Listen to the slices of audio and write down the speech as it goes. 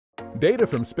Data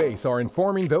from space are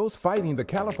informing those fighting the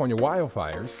California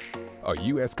wildfires, a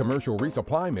U.S. commercial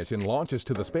resupply mission launches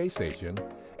to the space station,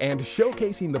 and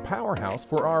showcasing the powerhouse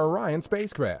for our Orion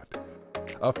spacecraft.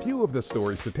 A few of the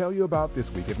stories to tell you about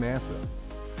this week at NASA.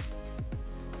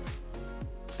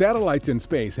 Satellites in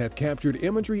space have captured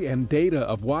imagery and data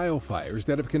of wildfires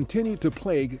that have continued to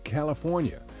plague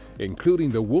California, including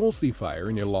the Woolsey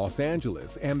Fire near Los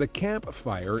Angeles and the Camp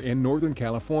Fire in Northern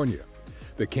California.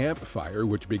 The Camp Fire,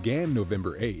 which began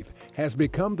November 8th, has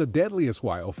become the deadliest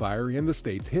wildfire in the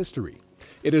state's history.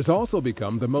 It has also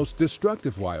become the most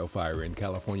destructive wildfire in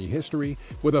California history,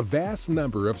 with a vast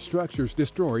number of structures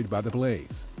destroyed by the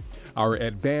blaze. Our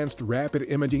advanced rapid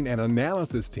imaging and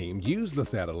analysis team used the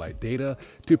satellite data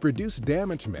to produce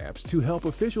damage maps to help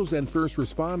officials and first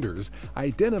responders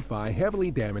identify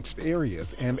heavily damaged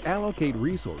areas and allocate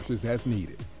resources as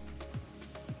needed.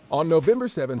 On November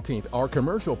 17th, our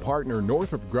commercial partner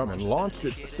Northrop Grumman launched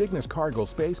its Cygnus cargo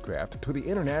spacecraft to the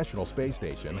International Space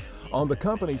Station on the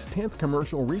company's 10th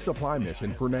commercial resupply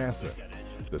mission for NASA.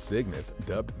 The Cygnus,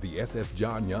 dubbed the SS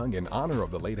John Young in honor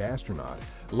of the late astronaut,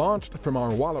 launched from our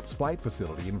Wallops Flight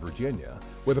Facility in Virginia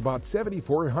with about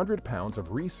 7,400 pounds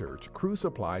of research, crew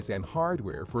supplies, and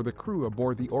hardware for the crew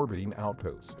aboard the orbiting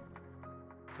outpost.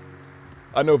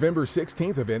 A November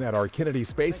 16th event at our Kennedy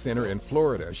Space Center in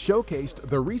Florida showcased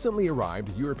the recently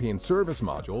arrived European service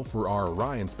module for our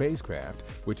Orion spacecraft,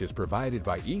 which is provided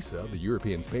by ESA, the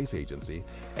European Space Agency,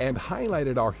 and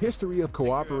highlighted our history of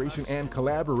cooperation and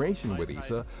collaboration with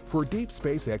ESA for deep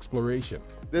space exploration.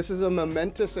 This is a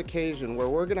momentous occasion where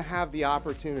we're going to have the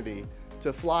opportunity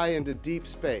to fly into deep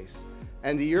space,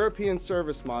 and the European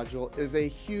service module is a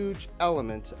huge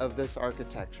element of this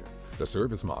architecture. The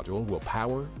service module will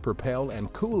power, propel,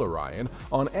 and cool Orion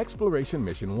on Exploration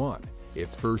Mission 1,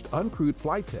 its first uncrewed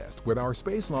flight test with our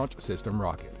Space Launch System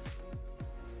rocket.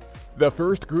 The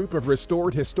first group of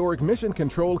restored historic mission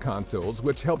control consoles,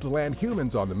 which helped land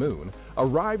humans on the moon,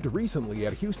 arrived recently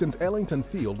at Houston's Ellington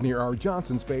Field near our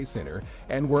Johnson Space Center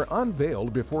and were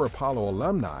unveiled before Apollo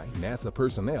alumni, NASA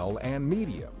personnel, and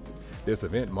media. This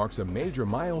event marks a major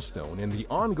milestone in the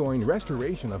ongoing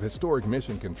restoration of historic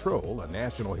mission control, a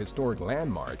national historic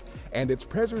landmark, and its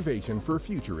preservation for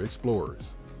future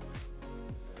explorers.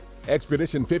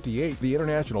 Expedition 58, the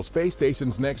International Space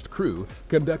Station's next crew,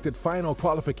 conducted final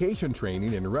qualification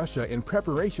training in Russia in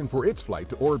preparation for its flight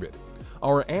to orbit.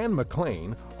 Our Anne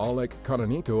McClain, Oleg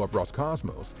Kononenko of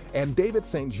Roscosmos, and David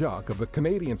St. Jacques of the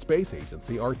Canadian Space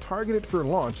Agency are targeted for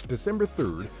launch December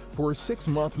 3rd for a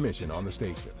 6-month mission on the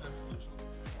station.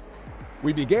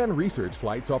 We began research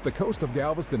flights off the coast of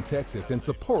Galveston, Texas in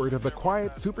support of the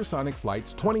Quiet Supersonic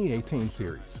Flights 2018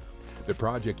 series. The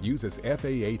project uses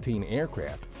FA-18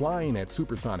 aircraft flying at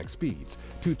supersonic speeds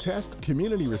to test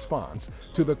community response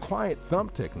to the quiet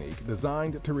thump technique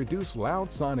designed to reduce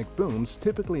loud sonic booms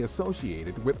typically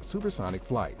associated with supersonic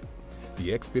flight.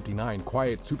 The X-59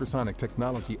 quiet supersonic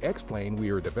technology X-plane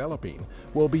we are developing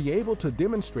will be able to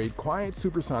demonstrate quiet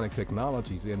supersonic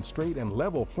technologies in straight and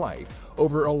level flight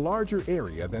over a larger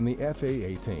area than the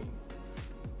FA-18.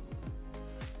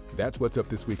 That's what's up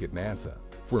this week at NASA.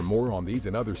 For more on these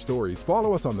and other stories,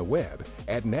 follow us on the web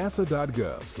at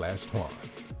nasa.gov/twan.